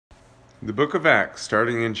The book of Acts,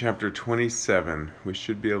 starting in chapter 27. We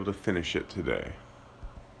should be able to finish it today.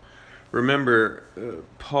 Remember,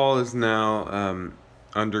 Paul is now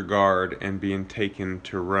under guard and being taken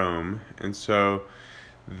to Rome. And so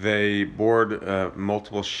they board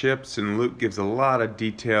multiple ships, and Luke gives a lot of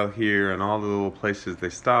detail here on all the little places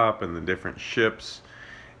they stop and the different ships.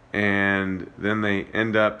 And then they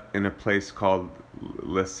end up in a place called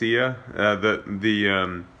Lycia.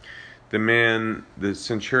 The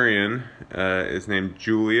centurion, is named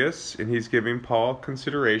Julius, and he's giving Paul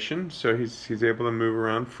consideration, so he's able to move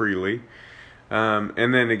around freely.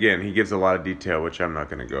 And then again, he gives a lot of detail, which I'm not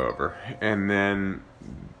going to go over. And then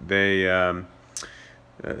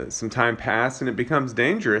some time passes, and it becomes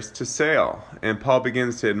dangerous to sail. And Paul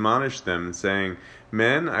begins to admonish them, saying,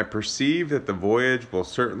 "Men, I perceive that the voyage will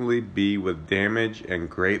certainly be with damage and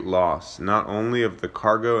great loss, not only of the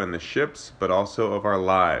cargo and the ships, but also of our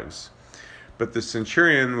lives." But the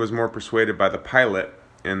centurion was more persuaded by the pilot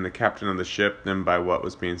and the captain of the ship than by what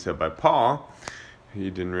was being said by Paul.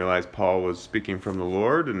 He didn't realize Paul was speaking from the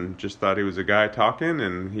Lord and just thought he was a guy talking,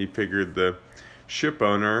 and he figured the ship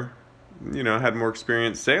owner, had more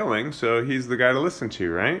experience sailing, so he's the guy to listen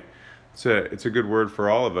to, right? It's a good word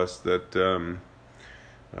for all of us that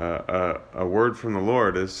a word from the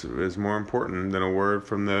Lord is more important than a word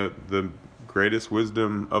from the greatest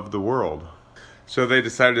wisdom of the world. So they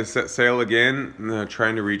decided to set sail again,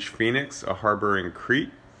 trying to reach Phoenix, a harbor in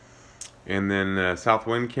Crete. And then south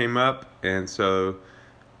wind came up, and so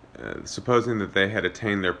supposing that they had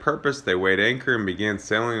attained their purpose, they weighed anchor and began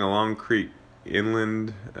sailing along Crete,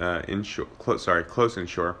 inland, close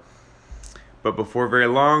inshore. But before very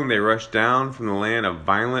long, they rushed down from the land a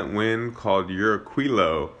violent wind called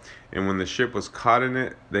Euraquilo, and when the ship was caught in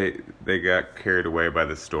it, they got carried away by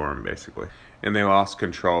the storm, basically. And they lost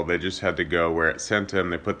control. They just had to go where it sent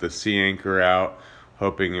them. They put the sea anchor out,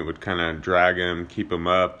 hoping it would kind of drag them, keep them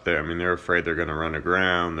up. They're afraid they're going to run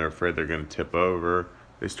aground. They're afraid they're going to tip over.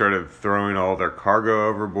 They started throwing all their cargo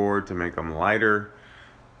overboard to make them lighter.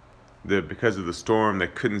 Because of the storm, they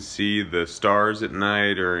couldn't see the stars at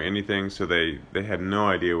night or anything, so they had no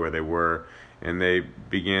idea where they were, and they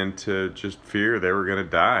began to just fear they were going to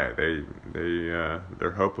die.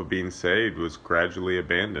 Their hope of being saved was gradually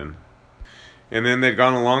abandoned. And then they'd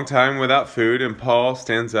gone a long time without food, and Paul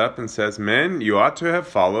stands up and says, "Men, you ought to have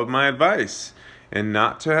followed my advice, and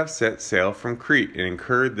not to have set sail from Crete and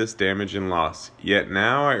incurred this damage and loss. Yet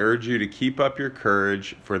now I urge you to keep up your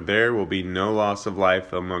courage, for there will be no loss of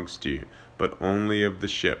life amongst you, but only of the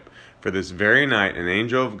ship. For this very night an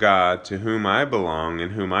angel of God, to whom I belong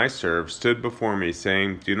and whom I serve, stood before me,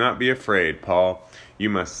 saying, 'Do not be afraid, Paul. You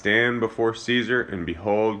must stand before Caesar, and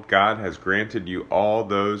behold, God has granted you all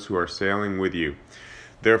those who are sailing with you.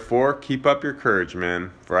 Therefore, keep up your courage, men,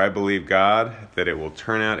 for I believe God that it will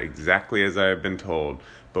turn out exactly as I have been told,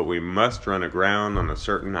 but we must run aground on a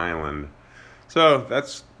certain island.'" So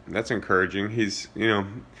that's encouraging. He's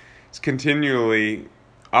continually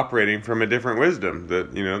operating from a different wisdom.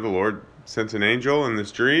 That the Lord sent an angel in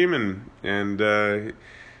this dream, and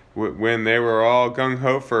when they were all gung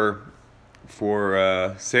ho for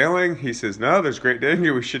sailing, he says, "No, there's great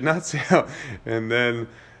danger. We should not sail." And then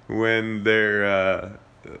when they're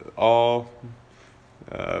all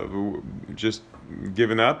just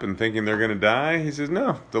giving up and thinking they're going to die, he says,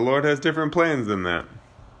 "No, the Lord has different plans than that."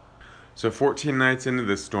 So 14 nights into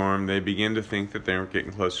this storm, they begin to think that they're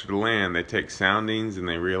getting closer to land. They take soundings, and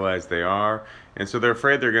they realize they are. And so they're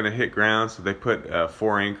afraid they're going to hit ground, so they put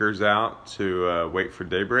 4 anchors out to wait for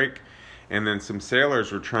daybreak. And then some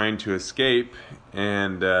sailors were trying to escape,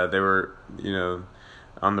 and they were,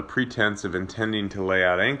 on the pretense of intending to lay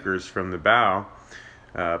out anchors from the bow.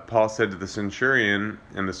 Paul said to the centurion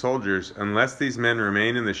and the soldiers, "Unless these men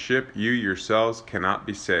remain in the ship, you yourselves cannot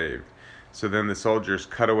be saved." So then the soldiers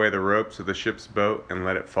cut away the ropes of the ship's boat and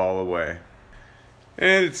let it fall away.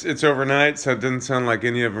 And it's overnight, so it doesn't sound like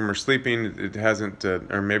any of them are sleeping. It hasn't,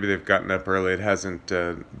 or maybe they've gotten up early. It hasn't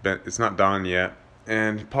it's not dawn yet.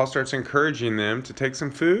 And Paul starts encouraging them to take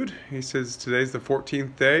some food. He says, "Today's the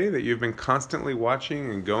 14th day that you've been constantly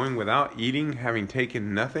watching and going without eating, having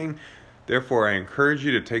taken nothing. Therefore I encourage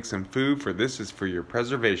you to take some food, for this is for your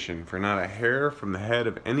preservation, for not a hair from the head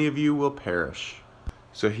of any of you will perish."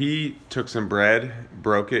 So he took some bread,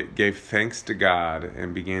 broke it, gave thanks to God,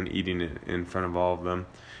 and began eating it in front of all of them.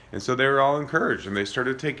 And so they were all encouraged, and they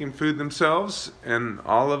started taking food themselves. And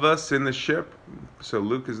all of us in the ship, so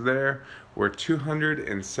Luke is there, were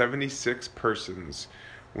 276 persons.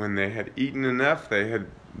 When they had eaten enough,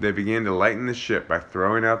 they began to lighten the ship by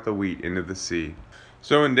throwing out the wheat into the sea.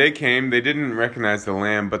 So when day came, they didn't recognize the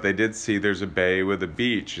land, but they did see there's a bay with a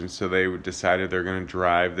beach, and so they decided they're going to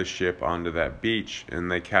drive the ship onto that beach.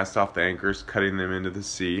 And they cast off the anchors, cutting them into the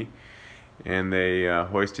sea, and they,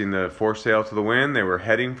 hoisting the foresail to the wind, they were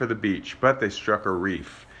heading for the beach, but they struck a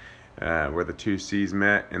reef where the two seas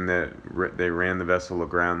met, and they ran the vessel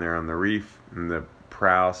aground there on the reef, and the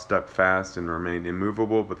prow stuck fast and remained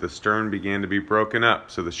immovable, but the stern began to be broken up,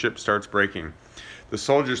 so the ship starts breaking. The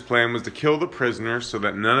soldiers' plan was to kill the prisoners so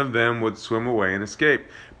that none of them would swim away and escape.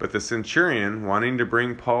 But the centurion, wanting to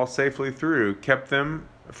bring Paul safely through, kept them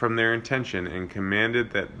from their intention and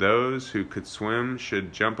commanded that those who could swim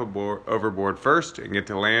should jump overboard first and get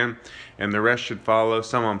to land, and the rest should follow,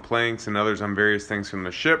 some on planks and others on various things from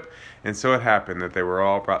the ship. And so it happened that they were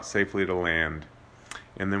all brought safely to land.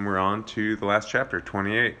 And then we're on to the last chapter,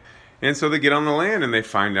 28. And so they get on the land and they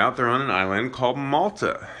find out they're on an island called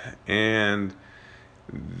Malta. And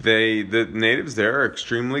the natives there are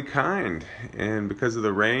extremely kind, and because of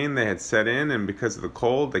the rain they had set in, and because of the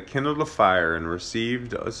cold, they kindled a fire and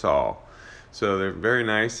received us all. So they're very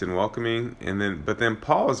nice and welcoming. But then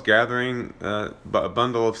Paul was gathering a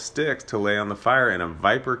bundle of sticks to lay on the fire, and a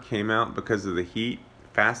viper came out because of the heat,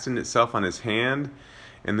 fastened itself on his hand.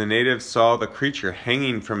 And the natives saw the creature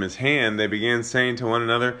hanging from his hand. They began saying to one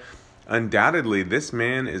another, "Undoubtedly, this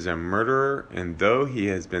man is a murderer, and though he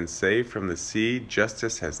has been saved from the sea,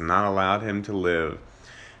 justice has not allowed him to live."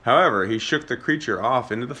 However, he shook the creature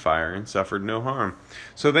off into the fire and suffered no harm.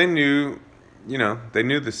 So they knew, they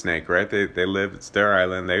knew the snake, right? They live, it's their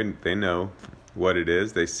island. They know what it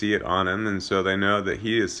is. They see it on him, and so they know that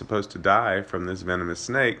he is supposed to die from this venomous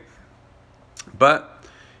snake. But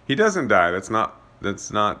he doesn't die. That's not.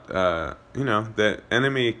 The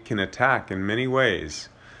enemy can attack in many ways.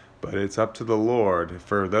 But it's up to the Lord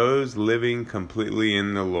for those living completely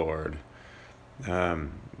in the Lord. The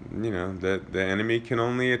enemy can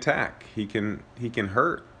only attack. He can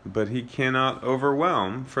hurt, but he cannot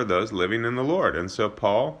overwhelm for those living in the Lord. And so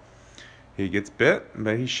Paul, he gets bit,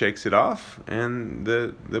 but he shakes it off, and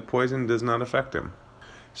the poison does not affect him.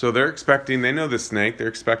 So they know the snake, they're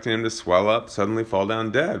expecting him to swell up, suddenly fall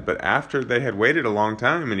down dead. But after they had waited a long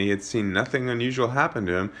time and he had seen nothing unusual happen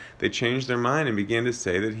to him, they changed their mind and began to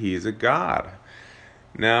say that he is a god.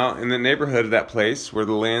 Now, in the neighborhood of that place were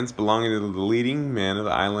the lands belonging to the leading man of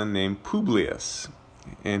the island named Publius.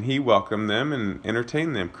 And he welcomed them and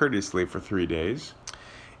entertained them courteously for 3 days.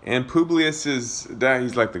 And Publius he's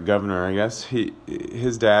like the governor, I guess.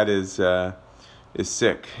 His dad is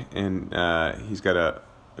sick, and he's got a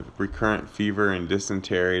recurrent fever and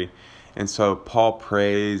dysentery, and so Paul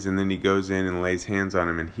prays, and then he goes in and lays hands on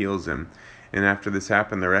him and heals him. And after this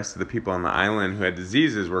happened, the rest of the people on the island who had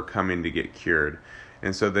diseases were coming to get cured.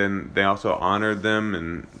 And so then they also honored them,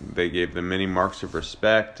 and they gave them many marks of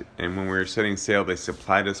respect, and when we were setting sail, they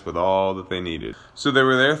supplied us with all that they needed. So they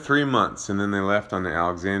were there 3 months, and then they left on the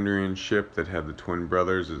Alexandrian ship that had the twin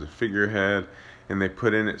brothers as a figurehead, and they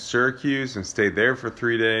put in at Syracuse and stayed there for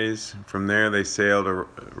 3 days. From there they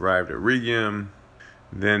arrived at Rhegium,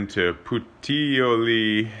 then to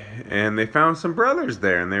Puteoli, and they found some brothers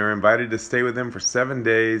there, and they were invited to stay with them for 7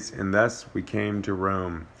 days, and thus we came to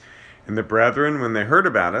Rome. And the brethren, when they heard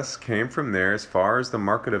about us, came from there as far as the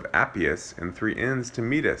market of Appius and 3 inns to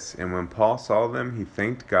meet us, and when Paul saw them, he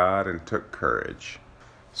thanked God and took courage.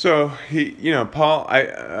 So Paul,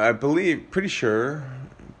 I believe, pretty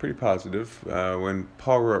positive. When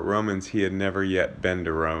Paul wrote Romans, he had never yet been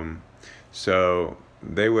to Rome. So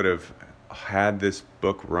they would have had this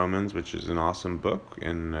book, Romans, which is an awesome book,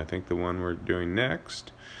 and I think the one we're doing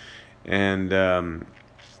next. And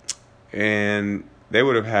they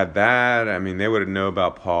would have had that. I mean, they would have known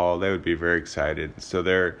about Paul. They would be very excited. So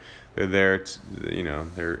they're there,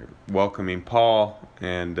 they're welcoming Paul,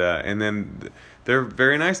 and then they're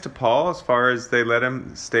very nice to Paul as far as they let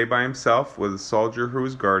him stay by himself with a soldier who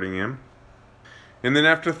was guarding him. And then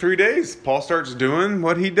after 3 days, Paul starts doing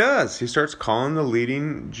what he does. He starts calling the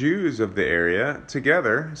leading Jews of the area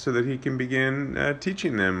together so that he can begin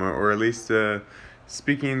teaching them, or at least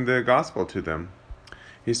speaking the gospel to them.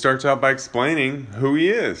 He starts out by explaining who he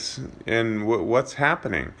is and what's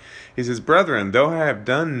happening. He says, "Brethren, though I have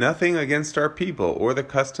done nothing against our people or the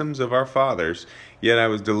customs of our fathers, yet I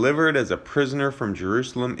was delivered as a prisoner from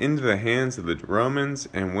Jerusalem into the hands of the Romans,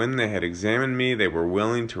 and when they had examined me, they were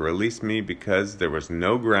willing to release me because there was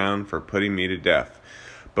no ground for putting me to death.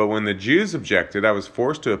 But when the Jews objected, I was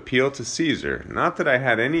forced to appeal to Caesar. Not that I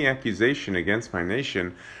had any accusation against my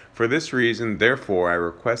nation. For this reason, therefore, I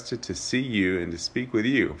requested to see you and to speak with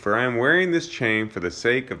you, for I am wearing this chain for the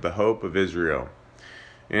sake of the hope of Israel."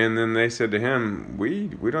 And then they said to him, we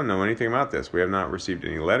don't know anything about this. We have not received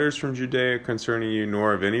any letters from Judea concerning you,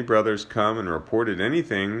 nor have any brothers come and reported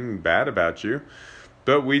anything bad about you.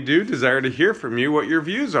 But we do desire to hear from you what your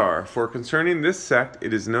views are. For concerning this sect,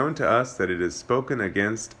 it is known to us that it is spoken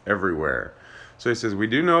against everywhere. So he says, we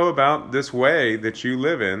do know about this way that you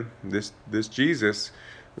live in, this Jesus,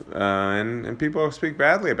 and people speak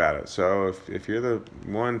badly about it. So if you're the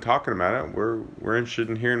one talking about it, we're interested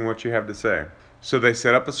in hearing what you have to say. So they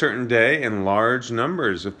set up a certain day, and large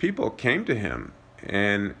numbers of people came to him.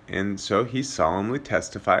 And so he solemnly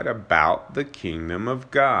testified about the kingdom of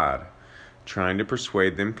God, trying to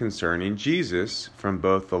persuade them concerning Jesus from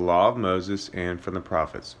both the law of Moses and from the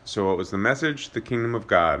prophets. So what was the message? The kingdom of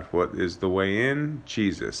God. What is the way in?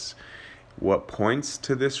 Jesus. What points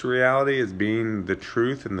to this reality as being the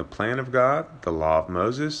truth and the plan of God? The law of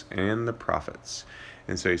Moses and the prophets.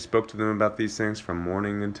 And so he spoke to them about these things from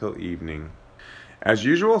morning until evening. As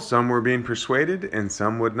usual, some were being persuaded and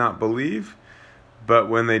some would not believe. But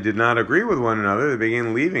when they did not agree with one another, they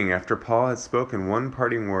began leaving after Paul had spoken one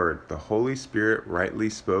parting word. The Holy Spirit rightly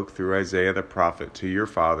spoke through Isaiah the prophet to your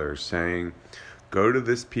fathers, saying, Go to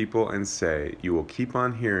this people and say, You will keep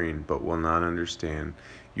on hearing, but will not understand.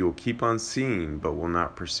 You will keep on seeing, but will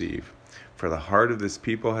not perceive. For the heart of this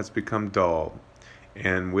people has become dull,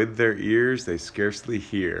 and with their ears they scarcely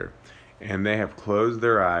hear. And they have closed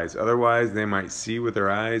their eyes. Otherwise they might see with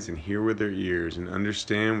their eyes and hear with their ears and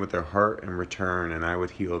understand with their heart and return, and I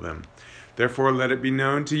would heal them. Therefore let it be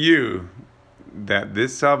known to you that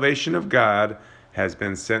this salvation of God has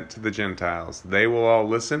been sent to the Gentiles. They will all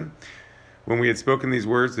listen. When we had spoken these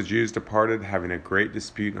words, the Jews departed, having a great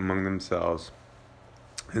dispute among themselves.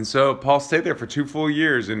 And so Paul stayed there for 2 full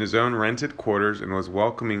years in his own rented quarters and was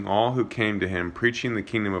welcoming all who came to him, preaching the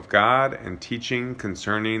kingdom of God and teaching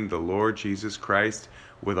concerning the Lord Jesus Christ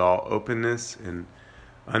with all openness and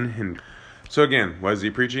unhindered. So again, what is he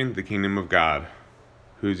preaching? The kingdom of God.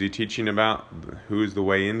 Who is he teaching about? Who is the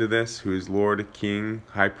way into this? Who is Lord, King,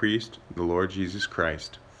 High Priest? The Lord Jesus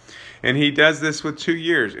Christ. And he does this with 2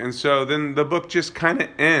 years. And so then the book just kind of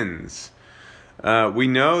ends. We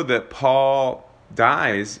know that Paul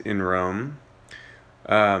dies in Rome.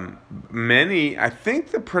 I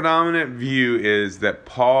think the predominant view is that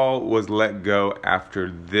Paul was let go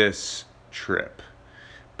after this trip,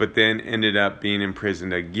 but then ended up being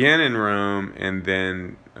imprisoned again in Rome, and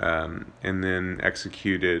then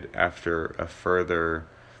executed after a further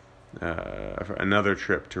another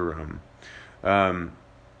trip to Rome.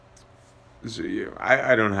 So,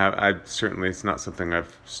 certainly it's not something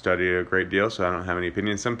I've studied a great deal, so I don't have any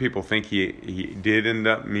opinion. Some people think he did end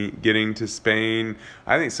up getting to Spain.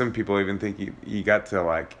 I think some people even think he got to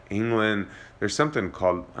like England. There's something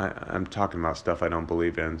called, I'm talking about stuff I don't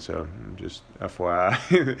believe in, so just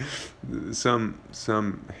FYI. some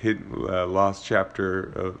lost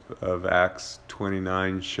chapter of Acts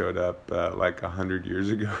 29 showed up like 100 years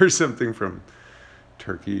ago or something from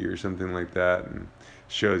Turkey or something like that, and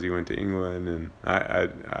shows he went to England, and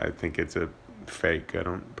I think it's a fake. I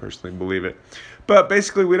don't personally believe it. But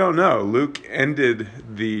basically we don't know. Luke ended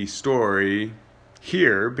the story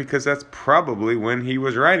here because that's probably when he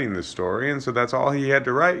was writing the story, and so that's all he had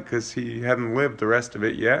to write because he hadn't lived the rest of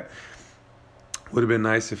it yet. Would have been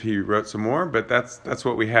nice if he wrote some more, but that's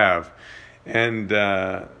what we have. And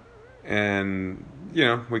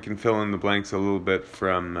we can fill in the blanks a little bit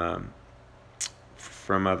from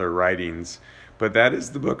other writings. But that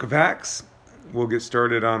is the book of Acts. We'll get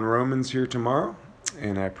started on Romans here tomorrow,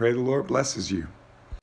 and I pray the Lord blesses you.